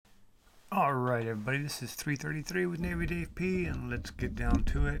All right, everybody, this is 333 with Navy Dave P, and let's get down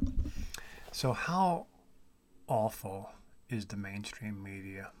to it. So, how awful is the mainstream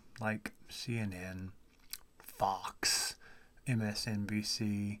media, like CNN, Fox,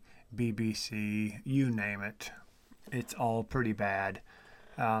 MSNBC, BBC, you name it? It's all pretty bad.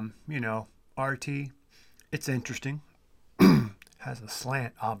 RT, it's interesting, has a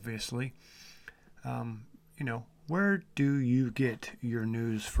slant, obviously. Where do you get your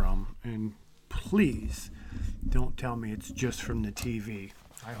news from? And please don't tell me it's just from the TV.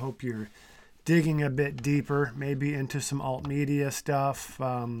 I hope you're digging a bit deeper, maybe into some alt media stuff.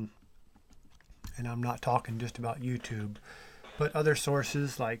 And I'm not talking just about YouTube, but other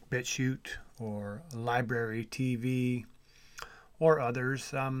sources like BitChute or Library TV or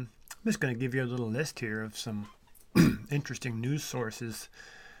others. I'm just going to give you a little list here of some interesting news sources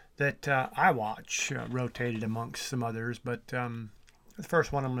that I watch, rotated amongst some others. But the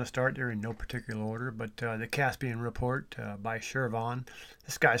first one I'm going to start there in no particular order, but the Caspian Report by Shirvan.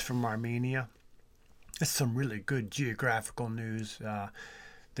 This guy's from Armenia. It's some really good geographical news.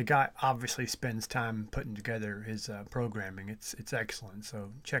 The guy obviously spends time putting together his programming. It's excellent.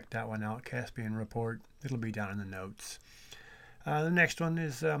 So check that one out, Caspian Report. It'll be down in the notes. The next one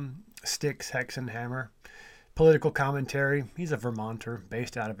is Styx Hexenhammer. Political commentary. He's a Vermonter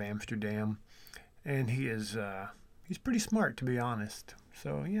based out of Amsterdam, and he's pretty smart, to be honest.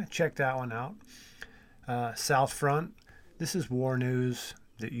 So yeah, check that one out. South Front. This is war news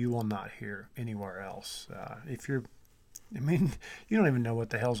that you will not hear anywhere else. You don't even know what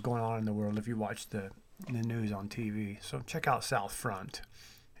the hell's going on in the world if you watch the news on TV. So check out South Front.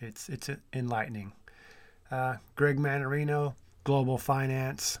 It's enlightening. Greg Manarino, Global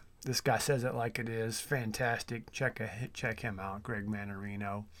Finance. This guy says it like it is. Fantastic. Check him out, Greg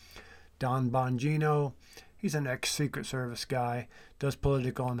Manarino. Don Bongino, he's an ex-Secret Service guy, does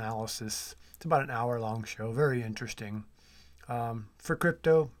political analysis. It's about an hour-long show. Very interesting. For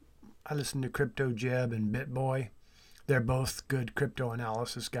crypto, I listen to Crypto Jeb and BitBoy. They're both good crypto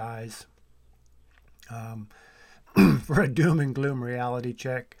analysis guys. For a doom and gloom reality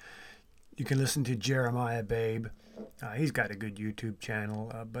check, you can listen to Jeremiah Babe. He's got a good YouTube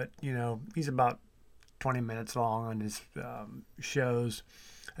channel, but he's about 20 minutes long on his shows.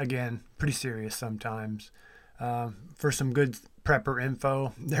 Again, pretty serious sometimes. For some good prepper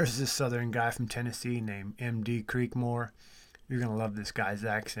info, there's this southern guy from Tennessee named MD Creekmore. You're going to love this guy's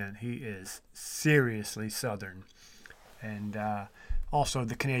accent. He is seriously southern. And also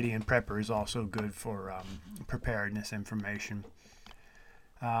the Canadian prepper is also good for preparedness information.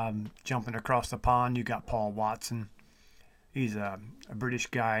 Jumping across the pond, you got Paul Watson. He's a British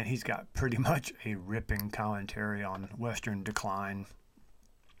guy, and he's got pretty much a ripping commentary on Western decline.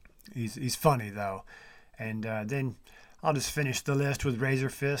 He's funny, though. And then I'll just finish the list with Razor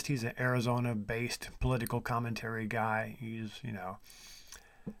Fist. He's an Arizona-based political commentary guy. He's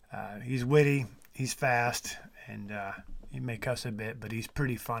witty, he's fast, and he may cuss a bit, but he's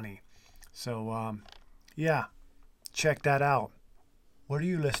pretty funny. So, check that out. What are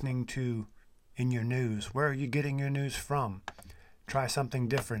you listening to in your news? Where are you getting your news from? Try something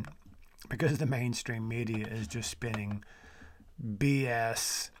different, because the mainstream media is just spinning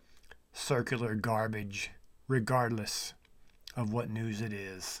BS, circular garbage, regardless of what news it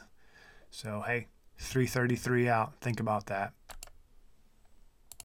is. So, hey, 333 out. Think about that.